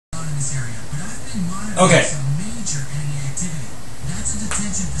Okay.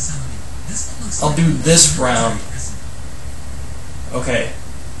 I'll do this round. Okay.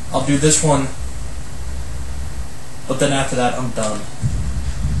 I'll do this one. But then after that, I'm done.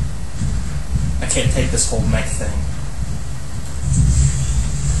 I can't take this whole mech thing.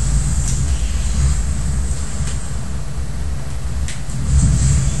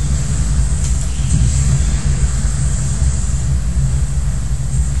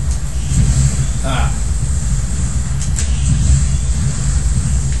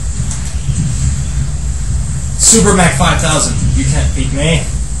 Super Mech 5000, you can't beat me.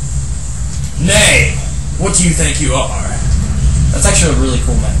 Nay, what do you think you are? That's actually a really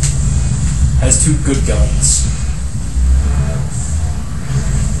cool mech. Has 2 good guns.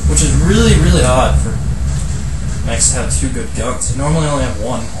 Which is really, really odd for mechs to have 2 good guns. They normally only have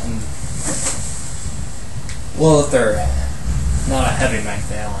 1. And, well, if they're not a heavy mech,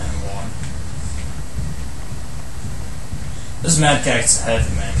 they only have 1. This Mad Cactus is a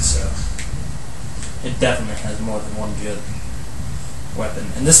heavy mech, so it definitely has more than 1 good weapon.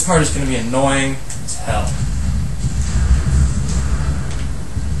 And this part is going to be annoying as hell.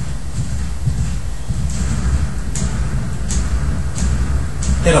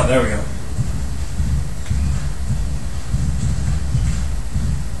 Hit up, there we go.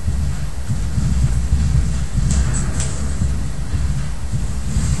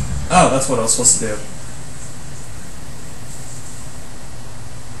 Oh, that's what I was supposed to do.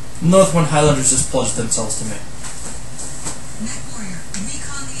 Northwind Highlanders just pledged themselves to me.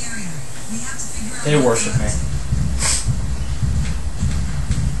 They worship me.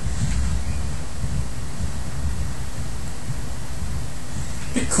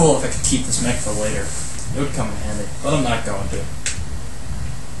 It'd be cool if I could keep this mech for later. It would come in handy, but I'm not going to.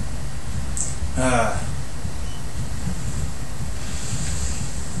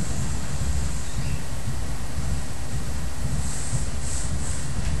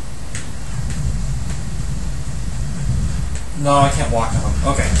 No, I can't walk on them.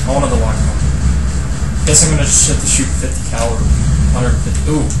 Okay, I wanted to walk on them. Guess I'm gonna just have to shoot 50 caliber, 150.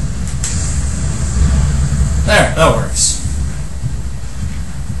 Ooh. There, that works.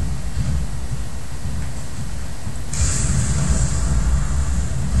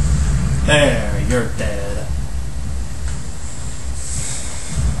 There, you're dead.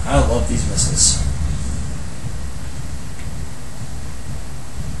 I love these missiles.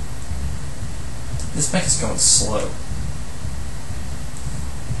 This mech is going slow.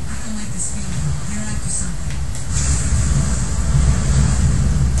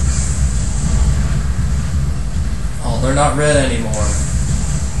 Oh, they're not red anymore.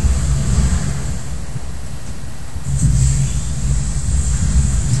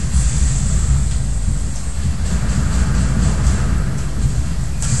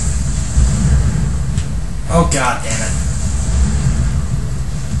 Oh, god damn it.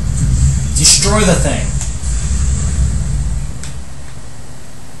 Destroy the thing.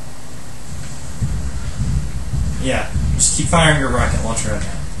 Yeah, just keep firing your rocket launcher at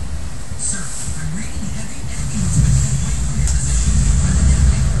him. Sir, I'm reading heavy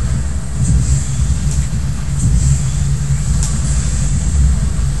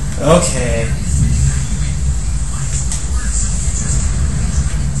Okay.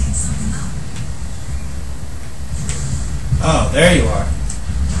 Oh, there you are.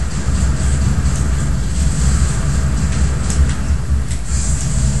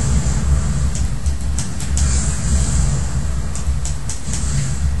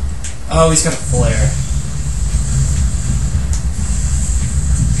 Oh, he's got a flare.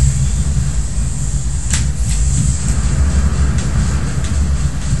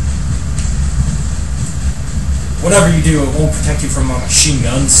 Whatever you do, it won't protect you from my machine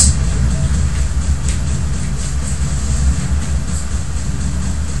guns.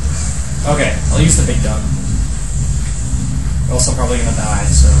 Okay, I'll use the big gun. Or else I'm probably gonna die,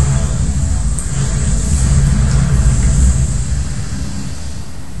 so...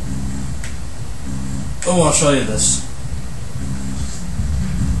 Oh, I'll show you this.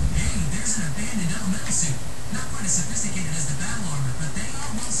 Hey, there's an abandoned elemental suit. Not quite as sophisticated as the battle armor, but they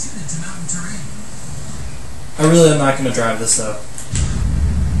are well suited to mountain terrain. I really am not going to drive this, though.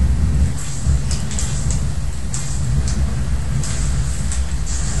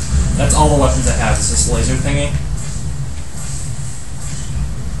 That's all the weapons I have, is this laser thingy.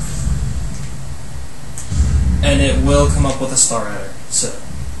 And it will come up with a star adder, so...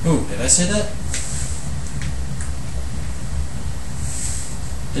 Ooh, did I say that?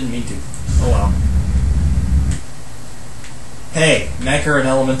 Didn't mean to. Oh well. Hey, mech or an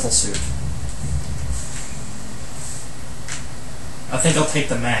elemental suit? I think I'll take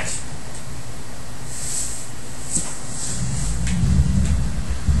the mech.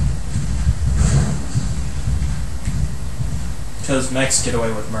 because mechs get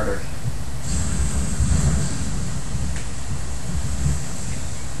away with murder.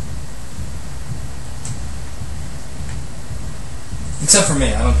 Except for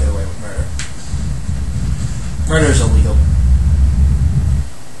me, I don't get away with murder. Murder is illegal.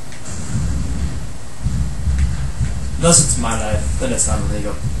 Unless it's my life, then it's not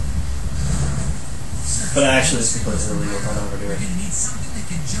illegal. But actually, it's completely illegal. Don't overdo it.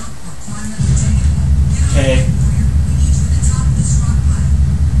 Okay.